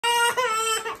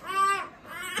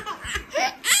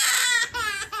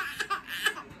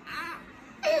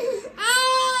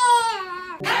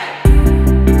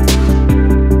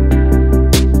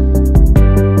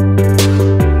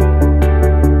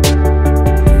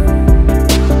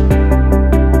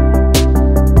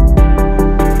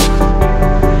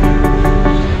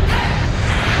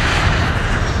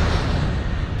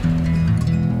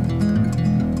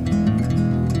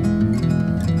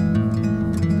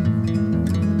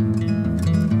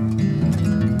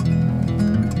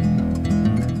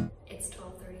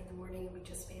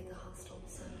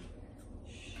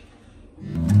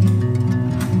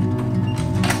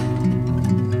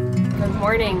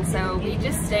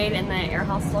stayed in the Air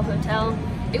Hostel Hotel.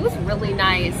 It was really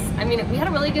nice. I mean, we had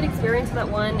a really good experience with that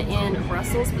one in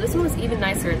Brussels, but this one was even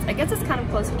nicer. I guess it's kind of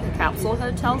closer to a capsule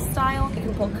hotel style. You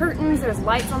can pull curtains, there's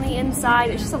lights on the inside.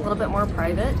 It's just a little bit more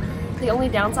private. The only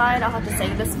downside I'll have to say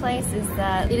to this place is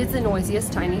that it is the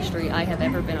noisiest tiny street I have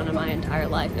ever been on in my entire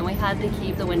life. And we had to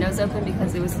keep the windows open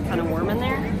because it was kind of warm in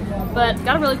there. But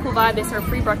got a really cool vibe. They serve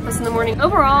free breakfast in the morning.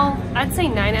 Overall, I'd say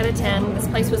 9 out of 10. This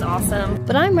place was awesome.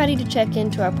 But I'm ready to check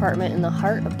into our apartment in the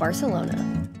heart of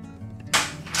Barcelona.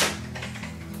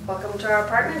 Welcome to our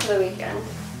apartment for the weekend.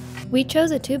 We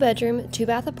chose a 2-bedroom,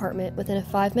 2-bath apartment within a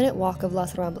 5-minute walk of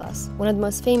Las Ramblas, one of the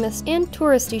most famous and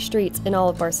touristy streets in all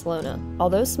of Barcelona.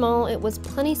 Although small, it was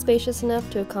plenty spacious enough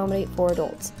to accommodate 4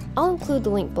 adults. I'll include the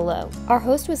link below. Our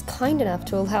host was kind enough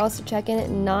to allow us to check in at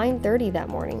 9:30 that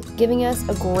morning, giving us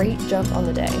a great jump on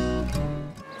the day.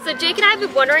 So Jake and I have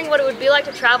been wondering what it would be like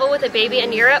to travel with a baby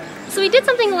in Europe, so we did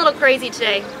something a little crazy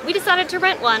today. We decided to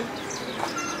rent one.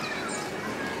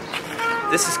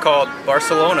 This is called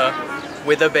Barcelona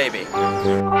with a baby.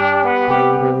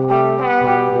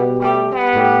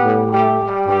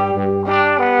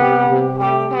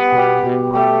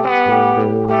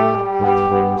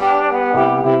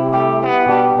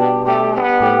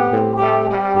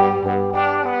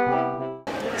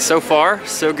 So far,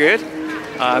 so good.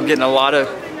 I'm getting a lot of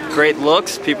great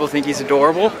looks. People think he's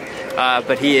adorable,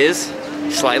 but he is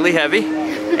slightly heavy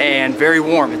and very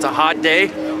warm. It's a hot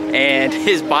day, and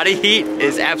his body heat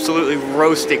is absolutely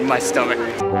roasting my stomach.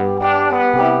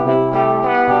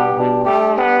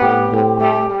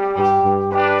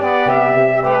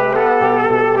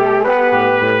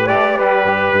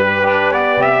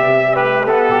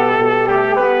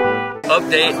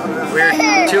 Update,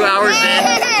 we're 2 hours in,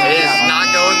 it is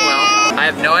not going well. I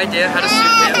have no idea how to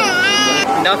soothe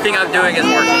him. Nothing I'm doing is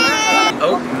working.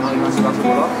 Oh,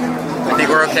 I think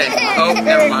we're okay. Oh,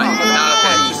 never mind, not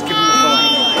okay. Just give him the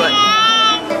phone. But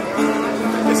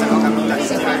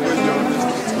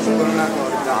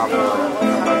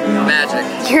magic.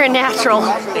 You're a natural.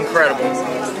 Incredible.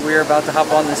 We're about to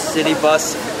hop on the city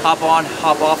bus, hop on,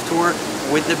 hop off tour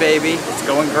with the baby. It's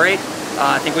going great.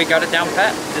 I think we got it down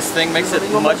pat. This thing makes it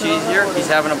much easier. He's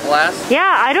having a blast.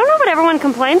 Yeah, I don't know what everyone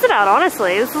complains about,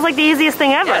 honestly. This is like the easiest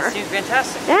thing ever. Yeah, it seems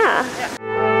fantastic. Yeah.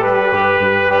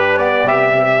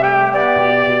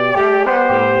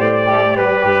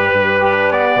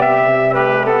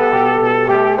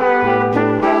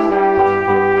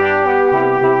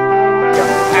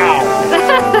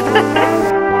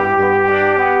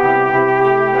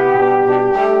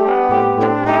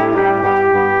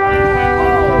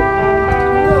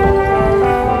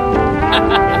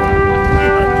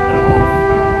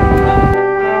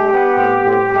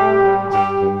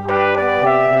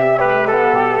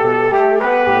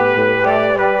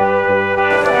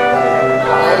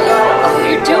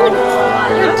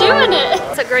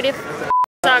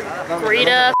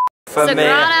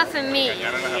 Sagrada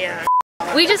Familia.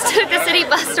 We just took the city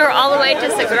bus tour all the way to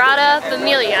Sagrada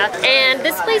Familia, and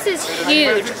this place is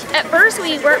huge. At first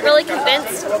we weren't really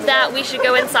convinced that we should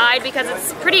go inside because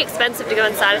it's pretty expensive to go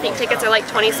inside. I think tickets are like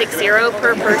 €26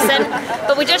 per person,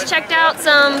 but we just checked out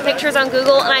some pictures on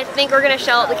Google, and I think we're gonna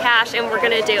shell out the cash and we're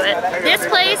gonna do it. This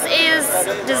place is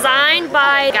designed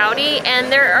by Gaudi, and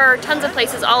there are tons of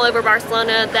places all over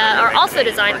Barcelona that are also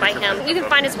designed by him. You can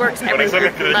find his works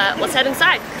everywhere, but let's head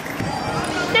inside.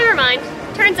 Never mind.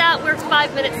 Turns out we're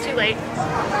 5 minutes too late.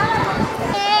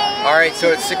 All right, so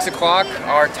it's 6 o'clock.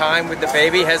 Our time with the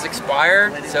baby has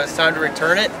expired, so it's time to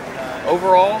return it.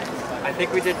 Overall, I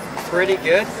think we did pretty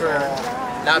good for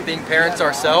not being parents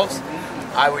ourselves.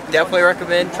 I would definitely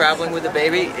recommend traveling with a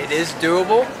baby. It is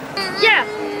doable. Yeah,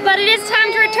 but it is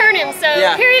time to return him, so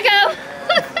yeah. Here you go.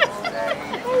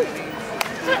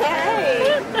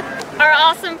 Hey. Our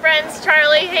awesome friends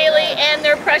Charlie, Haley, and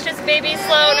their precious baby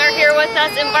Sloan are here with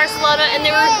us in Barcelona, and they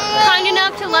were kind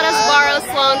enough to let us borrow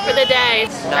Sloan for the day.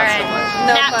 All right,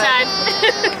 nap time.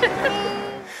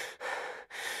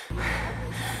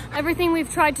 Everything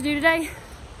we've tried to do today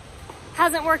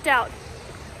hasn't worked out.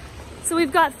 So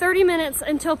we've got 30 minutes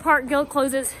until Park Guild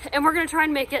closes, and we're gonna try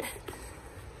and make it.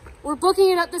 We're booking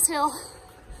it up this hill.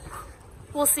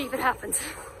 We'll see if it happens.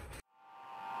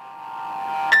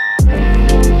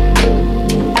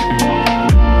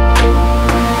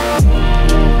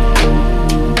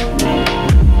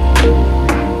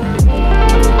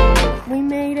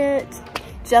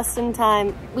 Just in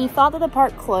time. We thought that the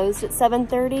park closed at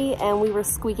 7:30 and we were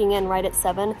squeaking in right at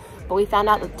 7, but we found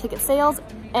out that ticket sales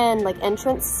and like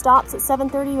entrance stops at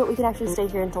 7:30, but we could actually stay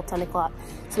here until 10 o'clock.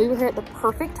 So we were here at the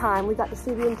perfect time. We got to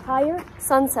see the entire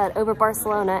sunset over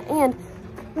Barcelona, and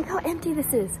look how empty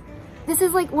this is. This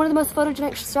is like one of the most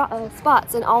photogenic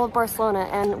spots in all of Barcelona,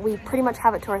 and we pretty much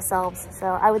have it to ourselves. So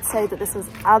I would say that this was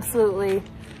absolutely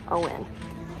a win.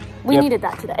 We needed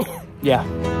that today. Yeah.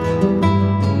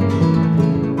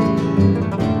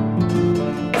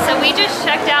 So we just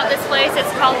checked out this place.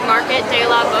 It's called Market de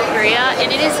la Boqueria,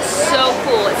 and it is so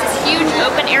cool. It's this huge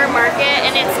open air market,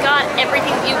 and it's got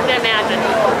everything you can imagine.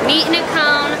 Meat in a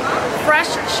cone, fresh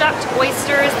shucked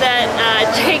oysters that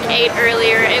Jake ate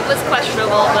earlier. It was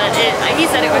questionable, but he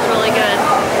said it was really good.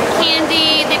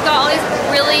 Candy, they've got all these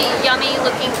really yummy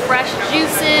looking fresh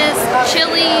juices,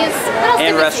 chilies. What else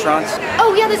And restaurants.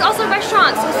 Oh yeah, there's also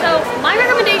restaurants. So my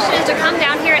recommendation is to come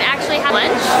down here and actually have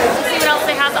lunch to see what else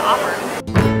they have to offer.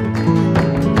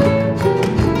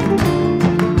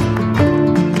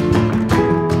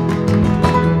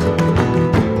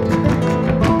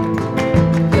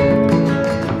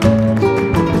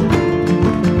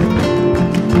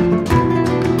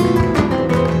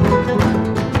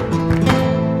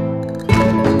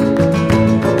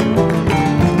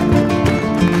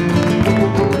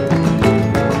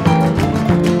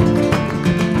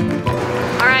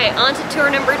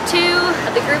 Number 2,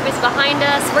 the group is behind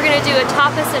us. We're gonna do a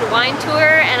tapas and wine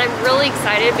tour, and I'm really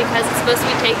excited because it's supposed to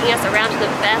be taking us around to the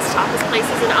best tapas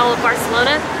places in all of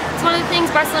Barcelona. It's one of the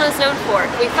things Barcelona is known for.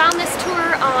 We found this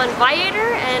tour on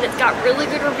Viator, and it's got really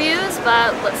good reviews,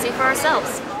 but let's see for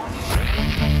ourselves.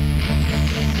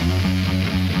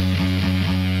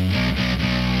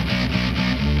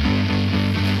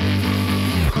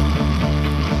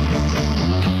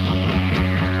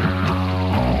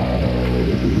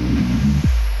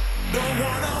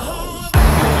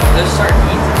 Those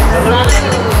sardines.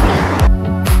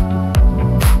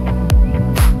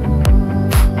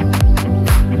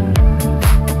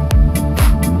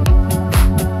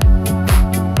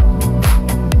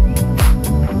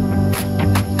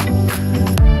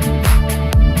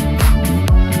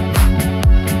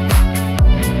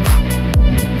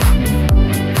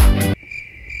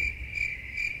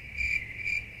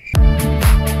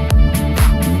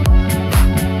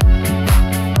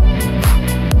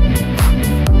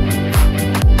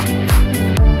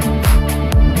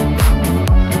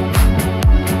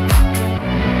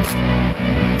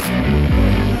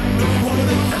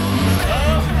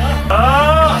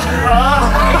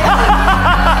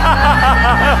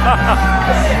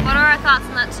 What are our thoughts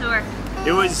on that tour?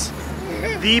 It was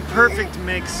the perfect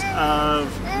mix of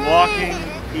walking,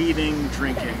 eating,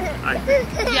 drinking, I think.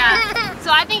 Yeah,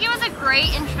 so I think it was a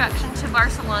great introduction to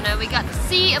Barcelona. We got to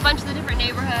see a bunch of the different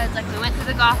neighborhoods, like we went through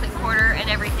the Gothic Quarter and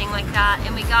everything like that,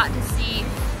 and we got to see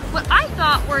what I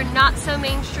thought were not so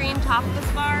mainstream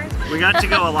tapas bars. We got to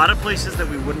go a lot of places that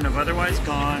we wouldn't have otherwise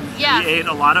gone. Yeah. We ate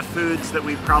a lot of foods that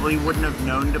we probably wouldn't have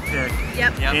known to pick.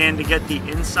 Yep. And to get the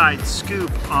inside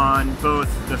scoop on both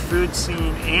the food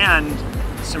scene and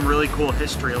some really cool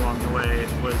history along the way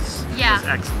was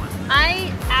excellent.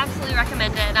 I absolutely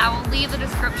recommend it, and I will leave the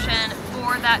description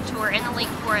for that tour and the link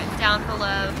for it down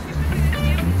below.